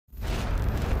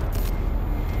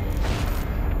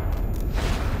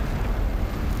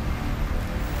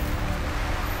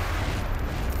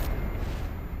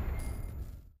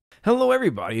Hello,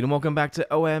 everybody, and welcome back to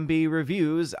OMB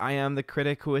Reviews. I am the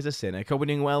critic who is a cynic. Hope you're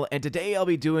doing well, and today I'll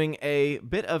be doing a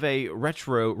bit of a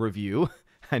retro review.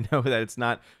 I know that it's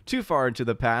not too far into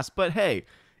the past, but hey,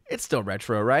 it's still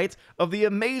retro, right? Of The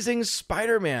Amazing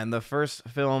Spider-Man, the first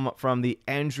film from the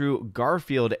Andrew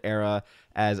Garfield era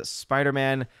as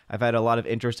Spider-Man. I've had a lot of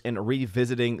interest in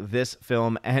revisiting this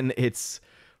film, and it's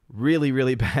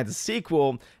really bad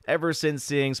sequel ever since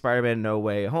seeing Spider-Man No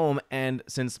Way Home. And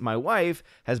since my wife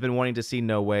has been wanting to see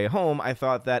No Way Home, I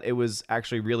thought that it was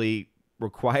actually really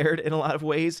required in a lot of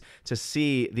ways to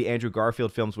see the Andrew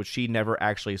Garfield films, which she never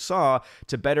actually saw,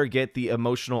 to better get the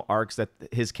emotional arcs that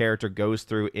his character goes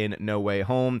through in No Way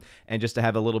Home, and just to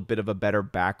have a little bit of a better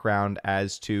background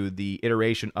as to the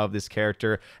iteration of this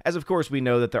character, as of course we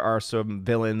know that there are some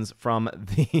villains from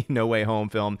the No Way Home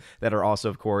film that are also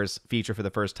of course featured for the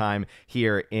first time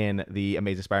here in the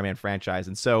Amazing Spider-Man franchise.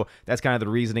 And so that's kind of the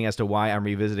reasoning as to why I'm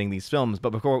revisiting these films. But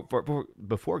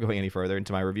before going any further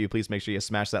into my review, please make sure you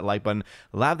smash that like button,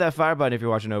 lap that fire button if you're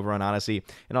watching over on Odyssey,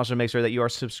 and also make sure that you are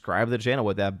subscribed to the channel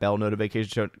with that bell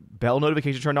notification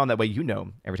turned on. That way you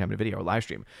know every time a video or live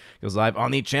stream goes live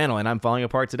on the channel. And I'm falling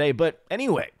apart today, but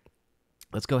anyway,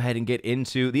 let's go ahead and get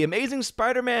into The Amazing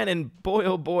Spider-Man. And boy,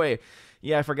 oh boy,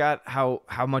 yeah, I forgot how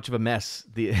much of a mess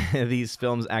these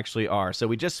films actually are. So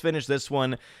we just finished this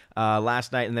one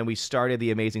last night, and then we started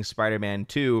The Amazing Spider-Man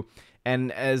 2.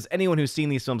 And as anyone who's seen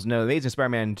these films know, The Amazing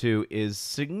Spider-Man 2 is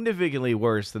significantly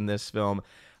worse than this film.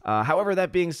 However,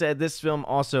 that being said, this film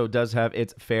also does have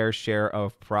its fair share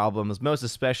of problems, most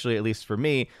especially, at least for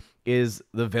me, is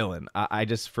the villain.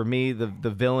 For me, the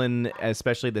villain,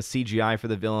 especially the CGI for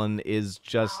the villain, is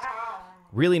just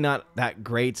really not that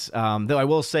great. Though I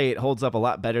will say it holds up a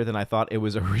lot better than I thought it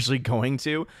was originally going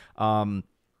to.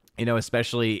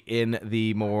 Especially in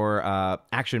the more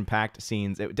action-packed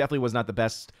scenes. It definitely was not the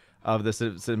best of the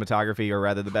cinematography, or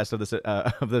rather the best of the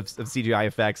CGI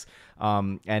effects,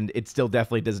 and it still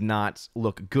definitely does not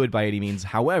look good by any means.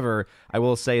 However, I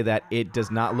will say that it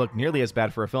does not look nearly as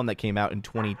bad for a film that came out in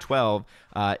 2012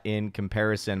 in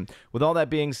comparison. With all that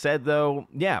being said, though,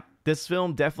 yeah, this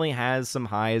film definitely has some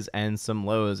highs and some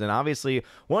lows, and obviously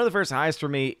one of the first highs for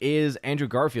me is Andrew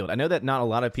Garfield. I know that not a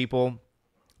lot of people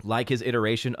like his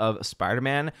iteration of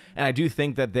Spider-Man, and I do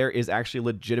think that there is actually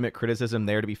legitimate criticism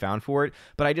there to be found for it,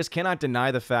 but I just cannot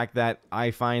deny the fact that I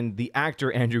find the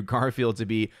actor Andrew Garfield to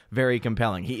be very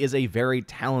compelling. He is a very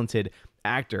talented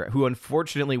actor who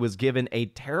unfortunately was given a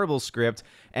terrible script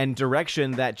and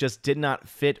direction that just did not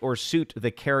fit or suit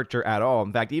the character at all.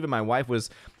 In fact, even my wife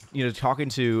was talking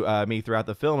to me throughout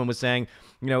the film and was saying,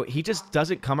 he just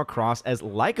doesn't come across as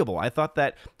likable. I thought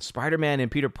that Spider-Man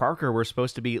and Peter Parker were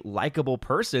supposed to be likable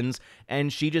persons,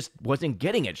 and she just wasn't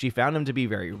getting it. She found him to be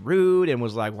very rude and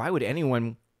was like, why would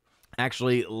anyone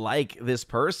actually like this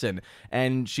person?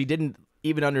 And she didn't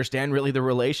even understand really the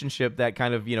relationship that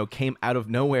kind of, came out of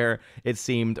nowhere, it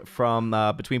seemed, from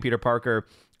between Peter Parker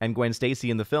and Gwen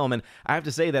Stacy in the film. And I have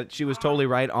to say that she was totally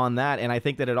right on that. And I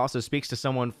think that it also speaks to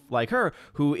someone like her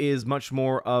who is much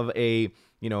more of a,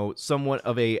 somewhat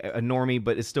of a normie,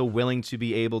 but is still willing to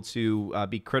be able to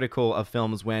be critical of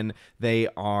films when they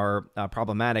are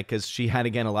problematic, because she had,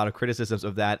 again, a lot of criticisms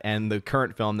of that and the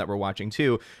current film that we're watching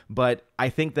too. But I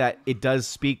think that it does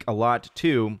speak a lot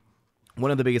to one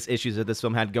of the biggest issues that this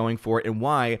film had going for it, and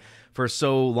why for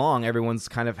so long everyone's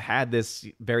kind of had this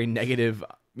very negative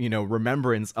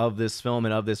remembrance of this film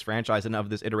and of this franchise and of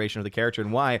this iteration of the character,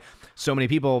 and why so many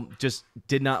people just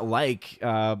did not like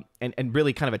and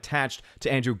really kind of attached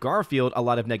to Andrew Garfield a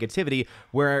lot of negativity,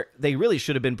 where they really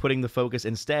should have been putting the focus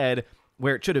instead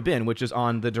where it should have been, which is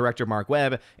on the director Mark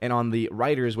Webb and on the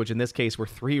writers, which in this case were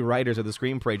three writers of the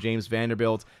screenplay: James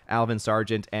Vanderbilt, Alvin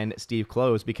Sargent, and Steve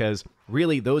Kloves. Because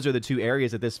really those are the two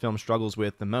areas that this film struggles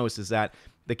with the most, is that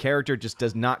the character just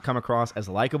does not come across as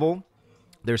likable.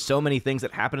 There's so many things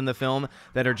that happen in the film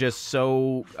that are just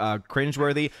so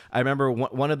cringeworthy. I remember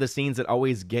one of the scenes that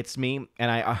always gets me, and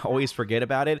I always forget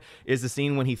about it, is the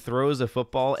scene when he throws a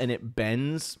football and it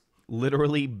bends,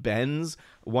 literally bends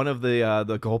one of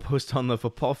the goalposts on the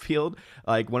football field,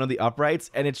 like one of the uprights.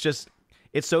 And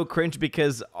it's so cringe,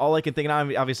 because all I can think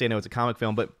of, obviously I know it's a comic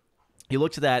film, but you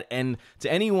look to that, and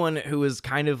to anyone who is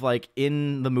kind of like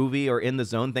in the movie or in the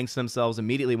zone, thinks to themselves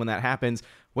immediately when that happens,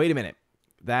 wait a minute,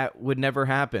 that would never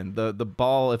happen. The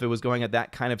ball, if it was going at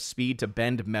that kind of speed to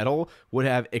bend metal, would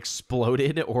have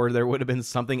exploded, or there would have been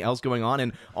something else going on.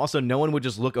 And also, no one would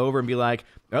just look over and be like,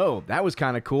 oh, that was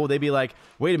kind of cool. They'd be like,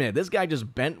 wait a minute, this guy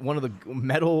just bent one of the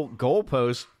metal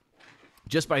goalposts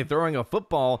just by throwing a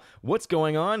football. What's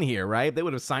going on here, right? They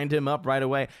would have signed him up right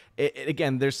away.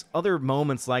 Again, there's other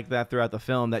moments like that throughout the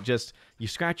film that just, you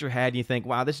scratch your head and you think,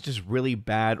 wow, this is just really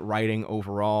bad writing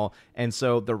overall. And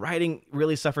so the writing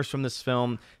really suffers from this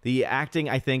film. The acting,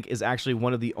 I think, is actually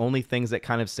one of the only things that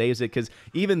kind of saves it, because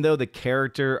even though the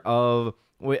character of,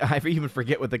 I even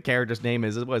forget what the character's name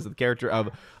is. It was the character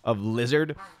of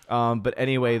Lizard. But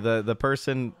anyway, the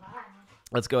person,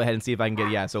 let's go ahead and see if I can get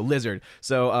it. Yeah, so Lizard.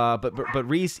 So, but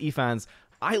Rhys Ifans,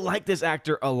 I like this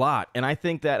actor a lot, and I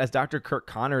think that as Dr. Kirk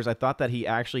Connors, I thought that he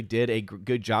actually did a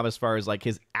good job as far as like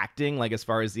his acting, like as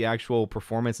far as the actual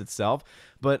performance itself.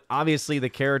 But obviously, the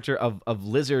character of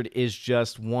Lizard is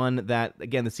just one that,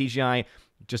 again, the CGI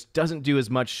just doesn't do as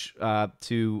much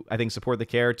to, I think, support the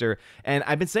character. And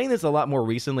I've been saying this a lot more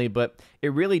recently, but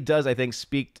it really does, I think,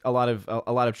 speak a lot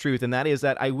of truth, and that is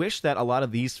that I wish that a lot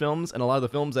of these films and a lot of the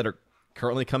films that are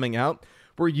currently coming out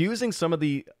were using some of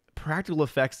the practical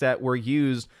effects that were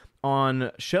used on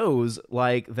shows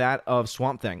like that of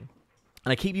Swamp Thing.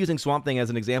 And I keep using Swamp Thing as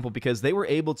an example because they were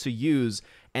able to use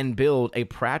and build a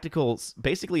practical,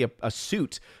 basically a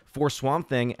suit for Swamp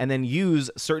Thing, and then use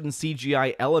certain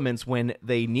CGI elements when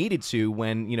they needed to,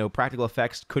 when, you know, practical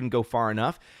effects couldn't go far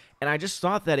enough. And I just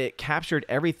thought that it captured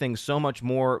everything so much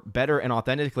more better and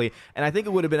authentically. And I think it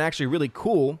would have been actually really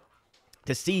cool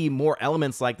to see more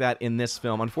elements like that in this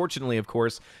film. Unfortunately, of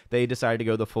course, they decided to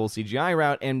go the full CGI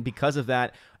route, and because of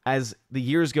that, as the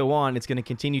years go on, it's going to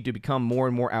continue to become more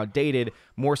and more outdated,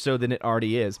 more so than it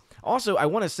already is. Also, I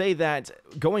want to say that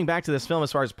going back to this film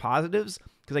as far as positives,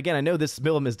 because again, I know this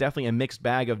film is definitely a mixed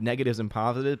bag of negatives and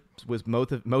positives, with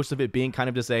most of it being kind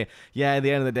of to say, yeah, at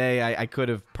the end of the day, I could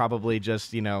have probably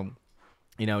just,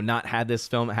 not had this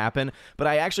film happen. But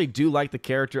I actually do like the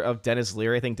character of Dennis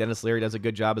Leary. I think Dennis Leary does a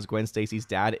good job as Gwen Stacy's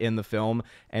dad in the film,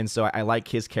 and so I like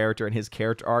his character and his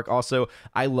character arc. Also,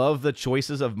 I love the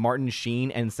choices of Martin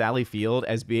Sheen and Sally Field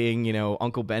as being,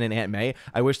 Uncle Ben and Aunt May.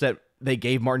 I wish that they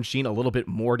gave Martin Sheen a little bit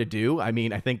more to do. I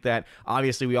mean, I think that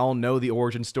obviously we all know the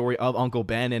origin story of Uncle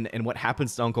Ben and what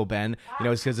happens to Uncle Ben,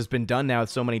 because it's been done now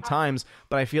so many times,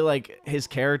 but I feel like his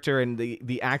character and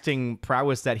the acting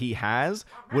prowess that he has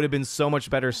would have been so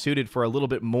much better suited for a little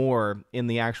bit more in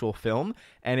the actual film,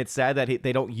 and it's sad that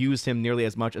they don't use him nearly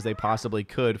as much as they possibly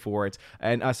could for it.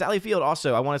 And Sally Field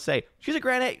also, I want to say, she's a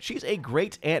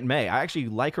great Aunt May. I actually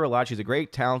like her a lot. She's a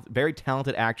great very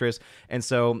talented actress, and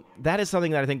so that is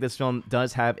something that I think this film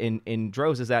does have in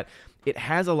droves, is that it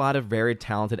has a lot of very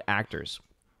talented actors.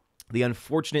 The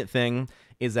unfortunate thing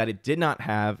is that it did not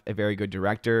have a very good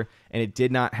director, and it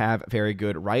did not have very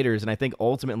good writers, and I think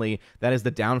ultimately that is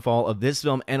the downfall of this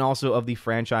film and also of the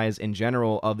franchise in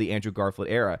general of the Andrew Garfield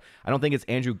era. I don't think it's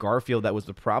Andrew Garfield that was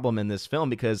the problem in this film,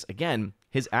 because again,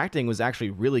 his acting was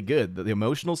actually really good. The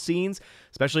emotional scenes,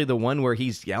 especially the one where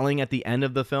he's yelling at the end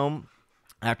of the film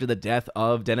after the death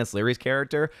of Dennis Leary's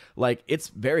character, like, it's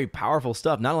very powerful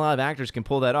stuff. Not a lot of actors can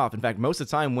pull that off. In fact, most of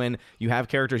the time when you have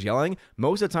characters yelling,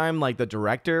 most of the time, like, the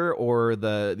director or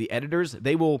the editors,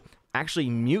 they will actually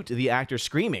mute the actor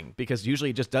screaming, because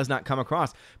usually it just does not come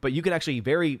across. But you can actually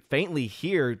very faintly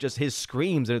hear just his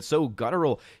screams, and it's so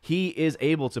guttural. He is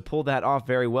able to pull that off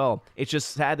very well. It's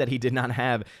just sad that he did not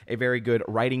have a very good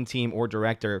writing team or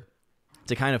director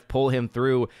to kind of pull him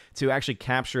through to actually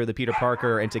capture the Peter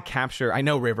Parker, and to capture, I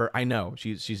know River, I know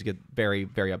she's get very,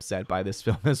 very upset by this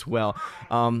film as well.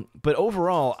 But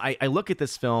overall, I look at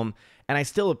this film and I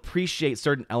still appreciate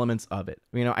certain elements of it.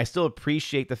 I still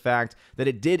appreciate the fact that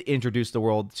it did introduce the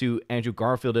world to Andrew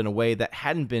Garfield in a way that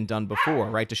hadn't been done before,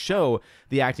 right? To show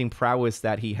the acting prowess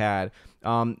that he had.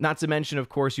 Not to mention, of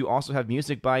course, you also have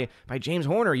music by James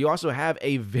Horner. You also have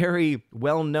a very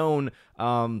well-known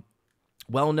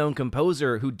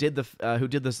composer who did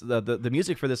the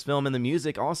music for this film, and the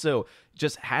music also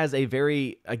just has a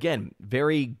very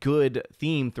good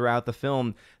theme throughout the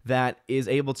film that is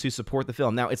able to support the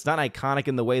film. Now, it's not iconic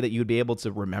in the way that you'd be able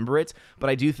to remember it, but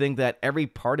I do think that every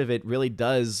part of it really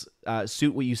does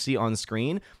suit what you see on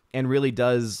screen, and really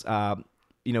does,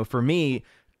 for me,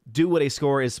 do what a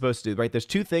score is supposed to do, right? There's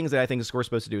two things that I think a score is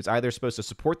supposed to do. It's either supposed to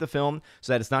support the film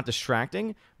so that it's not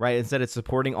distracting, right? Instead, it's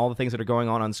supporting all the things that are going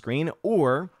on screen,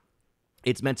 or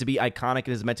it's meant to be iconic and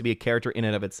is meant to be a character in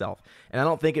and of itself. And I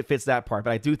don't think it fits that part, but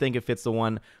I do think it fits the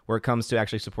one where it comes to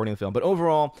actually supporting the film. But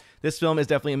overall, this film is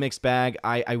definitely a mixed bag.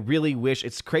 I really wish,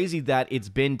 it's crazy that it's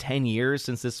been 10 years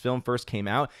since this film first came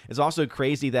out. It's also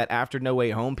crazy that after No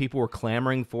Way Home, people were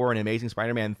clamoring for an Amazing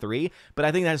Spider-Man 3, but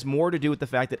I think that has more to do with the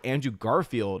fact that Andrew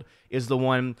Garfield is the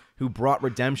one who brought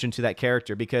redemption to that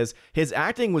character, because his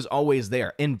acting was always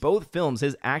there. In both films,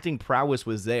 his acting prowess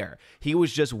was there. He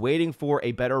was just waiting for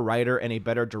a better writer and and a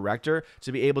better director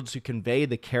to be able to convey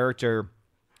the character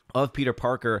of Peter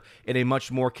Parker in a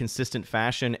much more consistent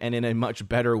fashion and in a much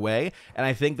better way. And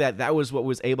I think that that was what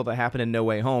was able to happen in No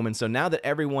Way Home. And so now that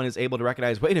everyone is able to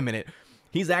recognize, wait a minute,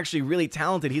 he's actually really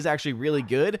talented, he's actually really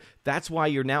good, that's why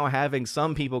you're now having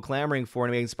some people clamoring for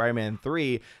an Amazing Spider-Man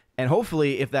 3. And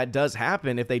hopefully, if that does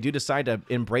happen, if they do decide to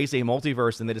embrace a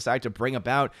multiverse and they decide to bring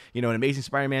about, an Amazing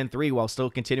Spider-Man 3 while still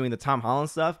continuing the Tom Holland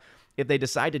stuff, if they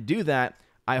decide to do that,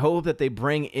 I hope that they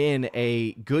bring in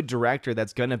a good director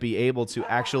that's going to be able to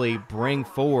actually bring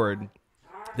forward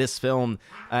this film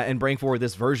and bring forward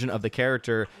this version of the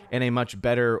character in a much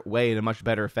better way, in a much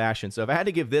better fashion. So if I had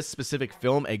to give this specific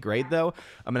film a grade, though,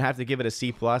 I'm going to have to give it a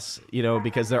C+,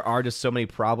 because there are just so many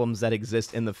problems that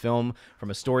exist in the film from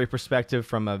a story perspective,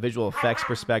 from a visual effects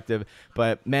perspective.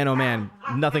 But man, oh man,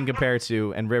 nothing compared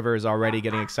to, and River is already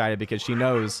getting excited because she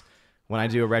knows when I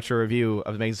do a retro review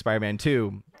of Amazing Spider-Man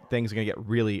 2, things are going to get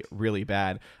really, really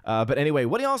bad. But anyway,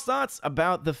 what are y'all's thoughts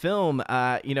about the film?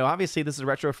 Obviously this is a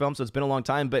retro film, so it's been a long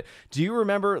time, but do you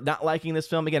remember not liking this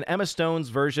film? Again, Emma Stone's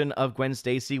version of Gwen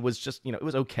Stacy was just, it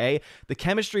was okay. The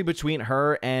chemistry between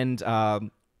her and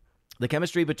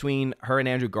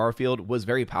Andrew Garfield was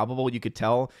very palpable. You could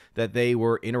tell that they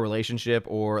were in a relationship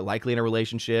or likely in a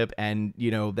relationship, and,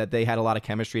 that they had a lot of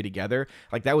chemistry together.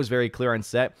 Like, that was very clear on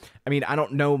set. I mean, I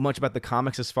don't know much about the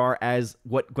comics as far as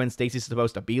what Gwen Stacy's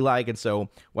supposed to be like, and so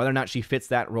whether or not she fits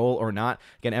that role or not.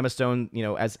 Again, Emma Stone,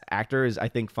 as actor is, I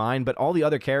think, fine, but all the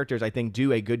other characters, I think,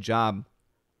 do a good job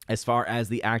as far as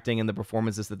the acting and the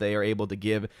performances that they are able to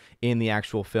give in the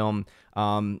actual film.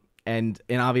 And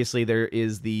obviously there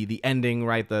is the ending,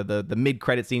 right? The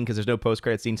mid-credit scene, because there's no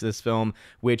post-credit scene to this film,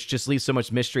 which just leaves so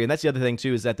much mystery. And that's the other thing,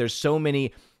 too, is that there's so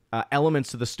many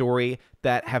elements to the story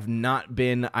that have not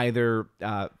been either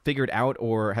figured out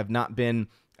or have not been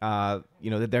that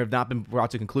they have not been brought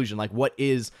to conclusion. Like, what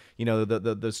is,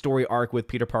 the story arc with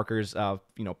Peter Parker's,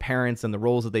 parents and the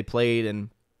roles that they played, and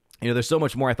there's so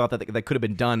much more I thought that could have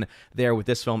been done there with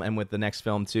this film and with the next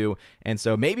film too. And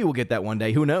so maybe we'll get that one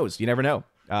day. Who knows? You never know.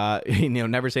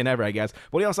 Never say never, I guess.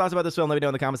 What are y'all's thoughts about this film? Let me know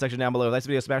in the comment section down below. If you like this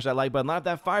video, smash that like button, line up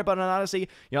that fire button on Odyssey.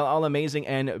 Y'all all amazing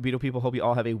and beautiful people. Hope you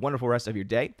all have a wonderful rest of your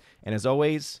day. And as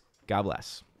always, God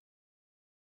bless.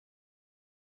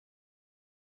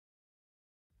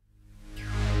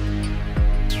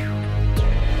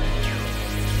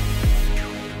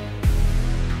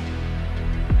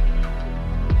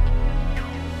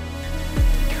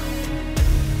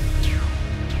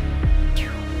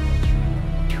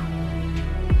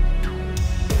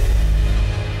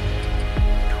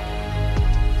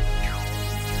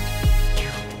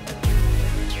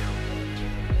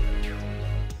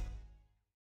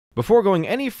 Before going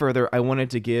any further, I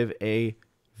wanted to give a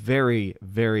very,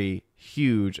 very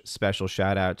huge special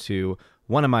shout out to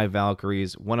one of my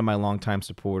Valkyries, one of my longtime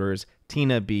supporters,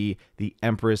 Tina B, the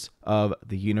Empress of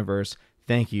the Universe.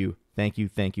 Thank you, thank you,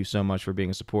 thank you so much for being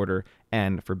a supporter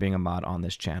and for being a mod on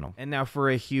this channel. And now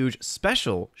for a huge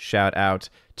special shout out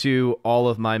to all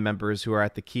of my members who are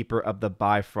at the Keeper of the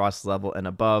Bifrost level and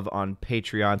above on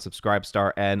Patreon,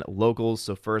 Subscribestar, and Locals.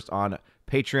 So first on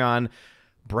Patreon,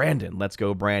 Brandon, let's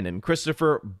go Brandon,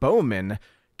 Christopher Bowman,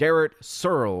 Garrett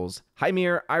Searles,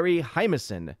 Hymir Irie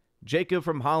Hymason, Jacob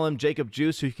from Holland, Jacob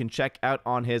Juice, who you can check out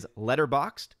on his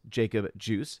Letterboxd. Jacob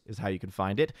Juice is how you can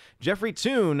find it. Jeffrey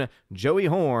Toon, Joey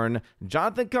Horn,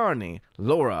 Jonathan Carney,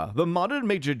 Laura, the Modern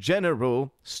Major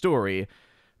General, Story,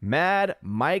 Mad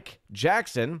Mike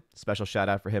Jackson, special shout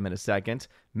out for him in a second,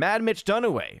 Mad Mitch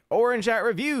Dunaway, Orange Hat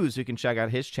Reviews, you can check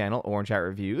out his channel, Orange Hat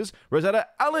Reviews, Rosetta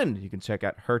Allen, you can check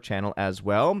out her channel as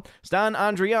well, Stan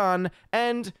Andrian,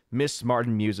 and Miss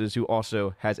Martin Muses, who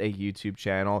also has a YouTube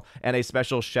channel, and a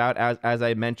special shout out, as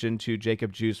I mentioned, to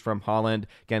Jacob Juice from Holland,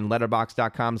 again,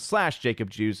 letterboxd.com/Jacob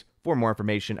Juice for more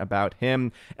information about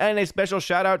him, and a special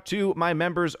shout out to my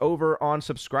members over on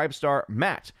Subscribestar,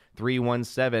 Matt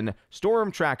 317,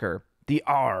 Storm Tracker, The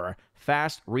R,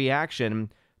 Fast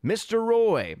Reaction, Mr.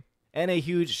 Roy, and a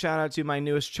huge shout out to my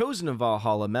newest Chosen of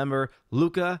Valhalla member,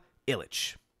 Luka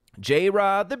Illich.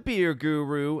 J-Rod, the Beer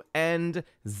Guru, and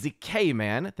ZK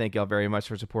Man. Thank y'all very much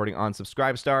for supporting on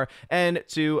Subscribestar. And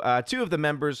to two of the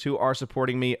members who are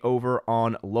supporting me over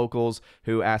on Locals,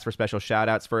 who asked for special shout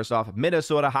outs. First off,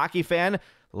 Minnesota hockey fan.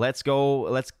 Let's go.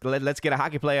 Let's get a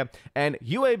hockey player. And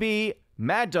UAB,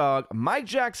 Mad Dog, Mike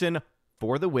Jackson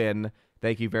for the win.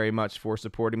 Thank you very much for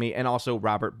supporting me, and also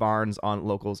Robert Barnes on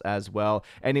Locals as well.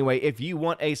 Anyway, if you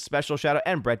want a special shout out,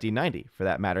 and Brett D90 for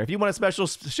that matter, if you want a special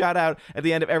shout out at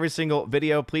the end of every single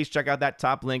video, please check out that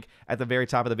top link at the very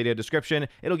top of the video description.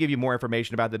 It'll give you more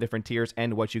information about the different tiers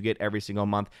and what you get every single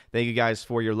month. Thank you guys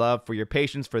for your love, for your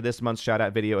patience, for this month's shout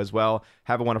out video as well.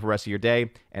 Have a wonderful rest of your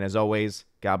day, and as always,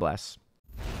 God bless.